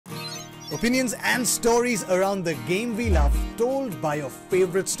Opinions and stories around the game we love, told by your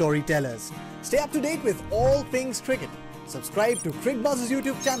favorite storytellers. Stay up to date with all things cricket. Subscribe to Cricbuzz's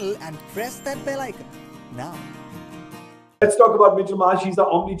YouTube channel and press that bell icon now. Let's talk about Mitch Marsh. He's the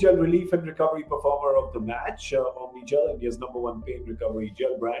Omnigel relief and recovery performer of the match. Omnigel, India's #1 pain recovery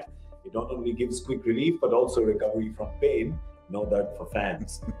gel brand. It not only gives quick relief but also recovery from pain. Know that for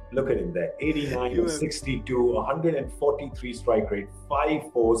fans. Look at him there. 89, 62, 143 strike rate,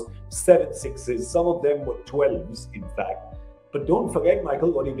 5 fours, 7 sixes. Some of them were 12s, in fact. But don't forget,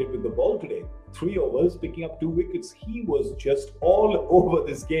 Michael, what he did with the ball today. 3 overs, picking up 2 wickets. He was just all over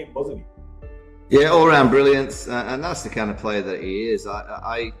this game, wasn't he? Yeah, all-round brilliance, and that's the kind of player that he is.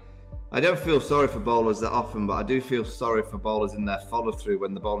 I don't feel sorry for bowlers that often, but I do feel sorry for bowlers in their follow-through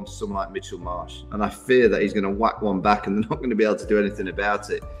when they're bowling to someone like Mitchell Marsh. And I fear that he's going to whack one back and they're not going to be able to do anything about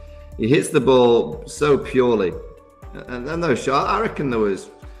it. He hits the ball so purely. And then those shots, I reckon there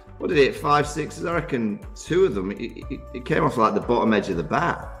was, what did he hit, 5 sixes? I reckon 2 of them, it came off like the bottom edge of the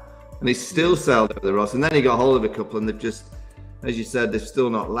bat. And he still sailed over the Ross. And then he got hold of a couple and they've just, as you said, they've still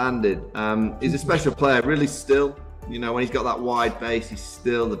not landed. He's a special player, really still. You know, when he's got that wide base, he's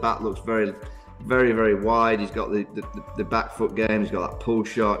still, the bat looks very, very, very wide. He's got the back foot game. He's got that pull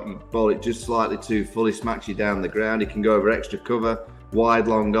shot. You bowl it just slightly too full, he smacks you down the ground. He can go over extra cover, wide,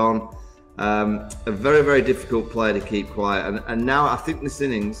 long on. A very, very difficult player to keep quiet. And now I think this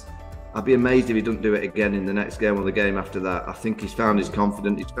innings, I'd be amazed if he doesn't do it again in the next game or the game after that. I think he's found his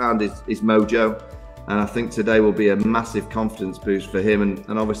confidence, he's found his mojo. And I think today will be a massive confidence boost for him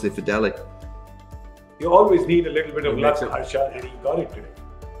and obviously for Delhi. You always need a little bit of luck, Harsha, and he got it today.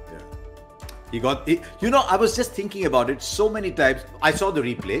 Yeah. He got it. You know, I was just thinking about it so many times. I saw the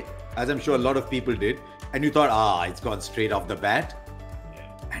replay, as I'm sure a lot of people did, and you thought, it's gone straight off the bat.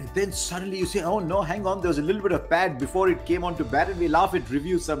 Yeah. And then suddenly you say, oh no, hang on, there was a little bit of pad before it came onto bat, and we laugh at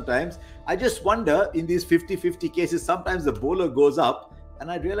reviews sometimes. I just wonder, in these 50-50 cases, sometimes the bowler goes up,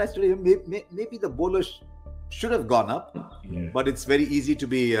 and I realized today maybe the bowler should have gone up, but it's very easy to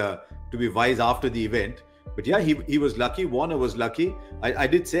be wise after the event. But yeah, he was lucky. Warner was lucky. I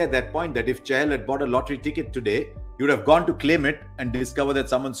did say at that point that if Chahal had bought a lottery ticket today, he would have gone to claim it and discover that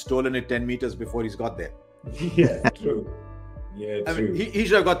someone's stolen it 10 meters before he's got there. Yeah, true. Yeah, I true. mean, he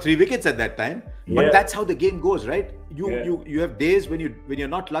should have got 3 wickets at that time. But that's how the game goes, right? You have days when you're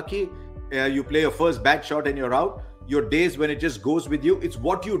not lucky. You play your first bad shot and you're out. Your days when it just goes with you. It's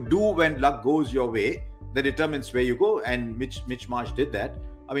what you do when luck goes your way that determines where you go. And Mitch Marsh did that.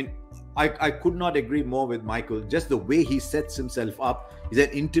 I mean, I could not agree more with Michael. Just the way he sets himself up. He's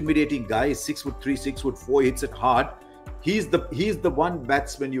an intimidating guy. He's 6'3", 6'4", hits it hard. He's the one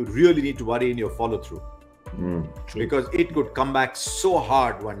batsman you really need to worry in your follow-through. Because it could come back so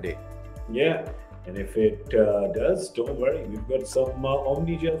hard one day. Yeah. And if it does, don't worry. We've got some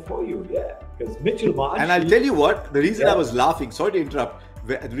Omnigel for you. Yeah. Because Mitchell Marsh. And I'll tell you what, the reason I was laughing, sorry to interrupt,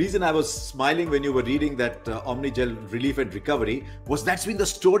 the reason I was smiling when you were reading that Omnigel relief and recovery was that's been the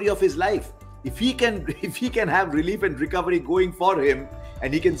story of his life. If he can have relief and recovery going for him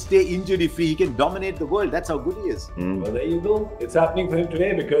and he can stay injury free, he can dominate the world. That's how good he is. Well, there you go. It's happening for him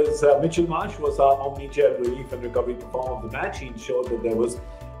today because Mitchell Marsh was our Omnigel relief and recovery performer of the match. He ensured that there was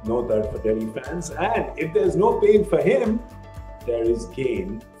no doubt for Delhi fans. And if there's no pain for him, there is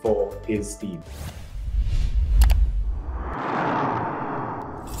gain for his team.